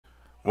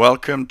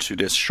Welcome to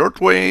this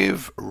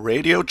shortwave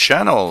radio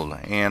channel,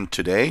 and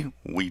today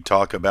we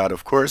talk about,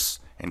 of course,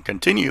 and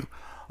continue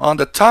on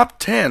the top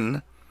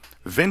 10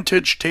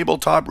 vintage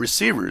tabletop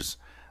receivers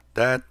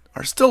that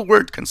are still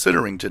worth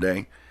considering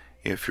today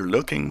if you're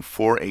looking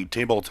for a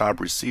tabletop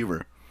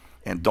receiver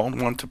and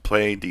don't want to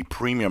pay the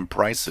premium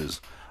prices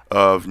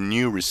of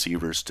new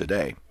receivers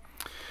today.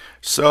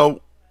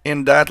 So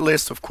in that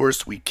list, of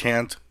course, we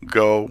can't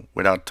go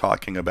without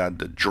talking about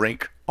the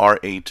Drake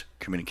R8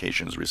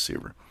 communications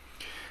receiver.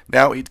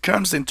 Now it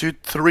comes into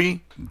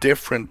three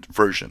different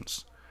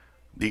versions.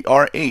 The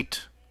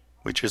R8,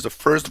 which is the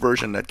first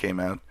version that came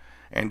out,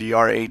 and the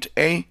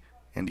R8A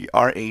and the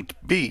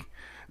R8B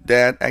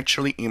that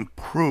actually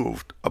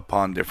improved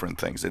upon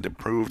different things. It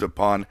improved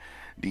upon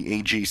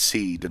the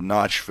AGC, the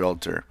notch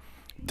filter.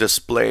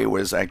 Display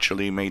was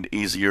actually made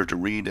easier to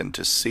read and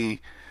to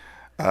see.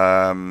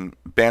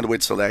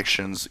 Bandwidth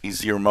selections,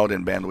 easier mode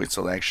and bandwidth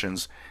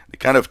selections. They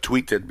kind of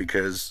tweaked it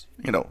because,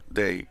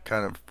 they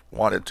kind of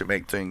wanted to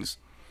make things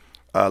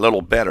a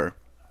little better.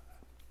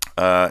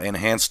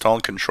 Enhanced tone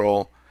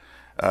control,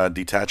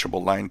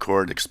 detachable line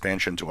cord,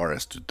 expansion to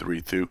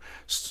RS-232,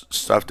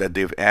 stuff that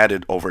they've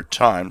added over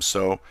time.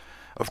 So,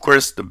 of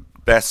course, the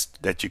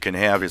best that you can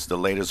have is the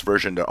latest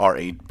version, the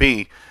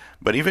R8B.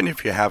 But even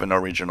if you have an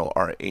original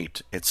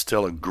R8, it's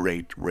still a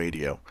great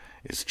radio.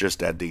 It's just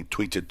that they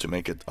tweaked it to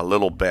make it a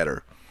little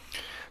better.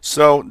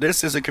 So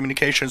this is a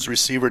communications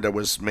receiver that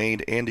was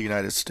made in the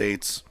United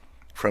States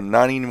from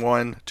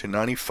 91 to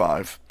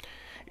 95.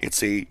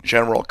 It's a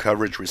general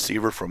coverage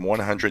receiver from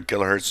 100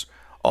 kilohertz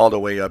all the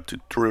way up to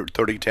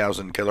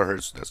 30,000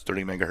 kilohertz. That's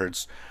 30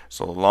 megahertz.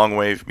 So long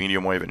wave,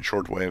 medium wave, and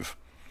short wave.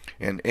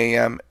 And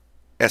AM,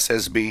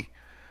 SSB,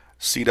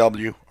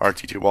 CW,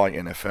 RTTY,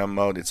 and FM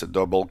mode. It's a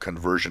double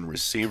conversion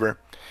receiver.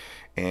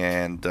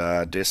 And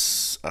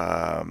this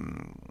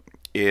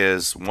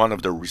is one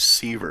of the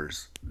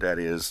receivers that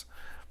is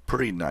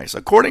pretty nice.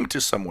 According to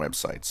some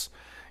websites,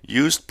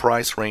 used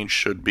price range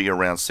should be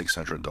around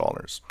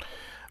 $600.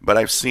 But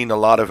I've seen a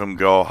lot of them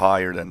go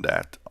higher than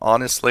that.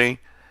 Honestly,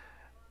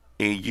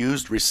 a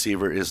used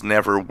receiver is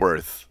never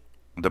worth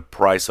the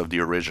price of the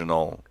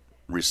original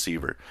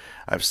receiver.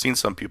 I've seen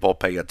some people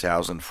pay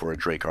 $1,000 for a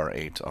Drake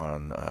R8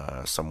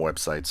 on some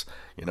websites.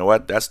 You know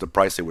what? That's the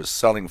price it was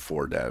selling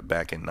for that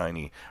back in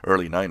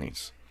early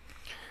 90s.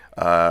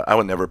 I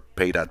would never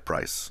pay that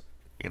price.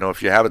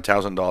 If you have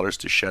 $1,000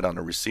 to shed on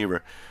a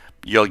receiver,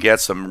 you'll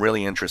get some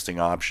really interesting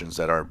options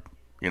that are,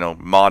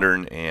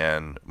 modern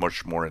and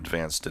much more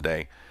advanced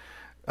today.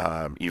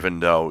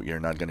 Even though you're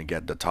not going to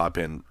get the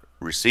top-end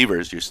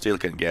receivers, you still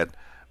can get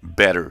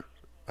better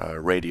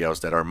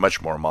radios that are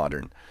much more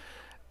modern.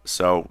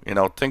 So,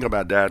 think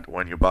about that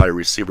when you buy a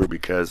receiver,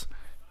 because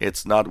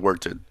it's not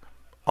worth it,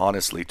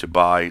 honestly, to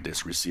buy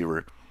this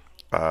receiver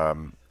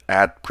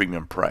at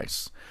premium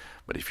price.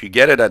 But if you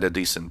get it at a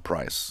decent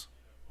price,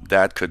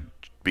 that could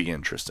be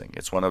interesting.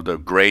 It's one of the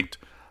great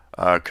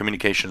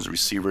communications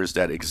receivers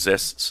that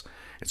exists.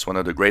 It's one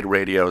of the great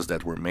radios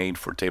that were made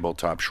for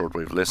tabletop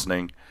shortwave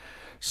listening.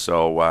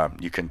 So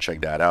you can check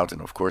that out. And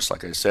of course,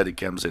 like I said, it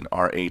comes in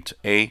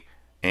R8A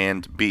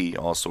and B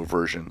also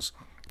versions,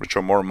 which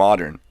are more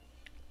modern,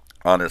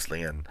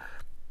 honestly. And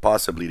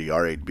possibly the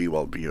R8B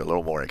will be a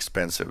little more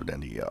expensive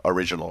than the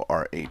original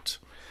R8.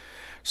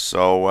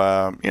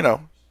 So,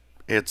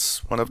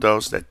 it's one of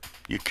those that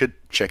you could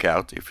check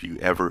out if you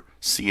ever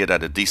see it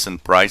at a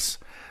decent price.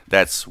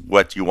 That's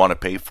what you want to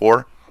pay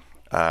for.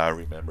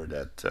 Remember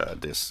that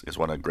this is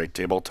one of the great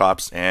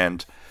tabletops,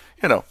 and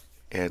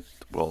it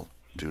will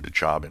do the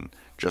job. And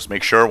just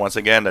make sure, once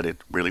again, that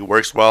it really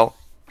works well.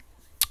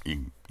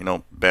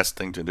 Best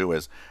thing to do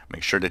is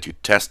make sure that you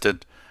test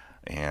it,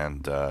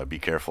 and be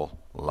careful.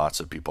 Lots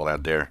of people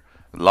out there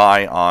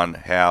lie on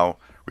how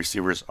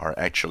receivers are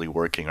actually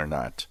working or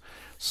not.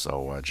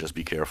 So just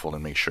be careful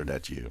and make sure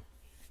that you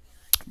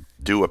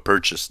do a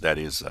purchase that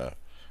is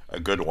a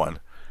good one,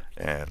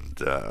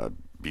 and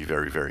be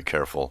very, very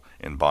careful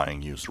in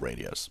buying used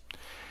radios.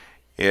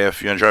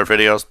 If you enjoy our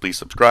videos, please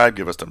subscribe,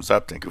 give us thumbs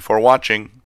up. Thank you for watching.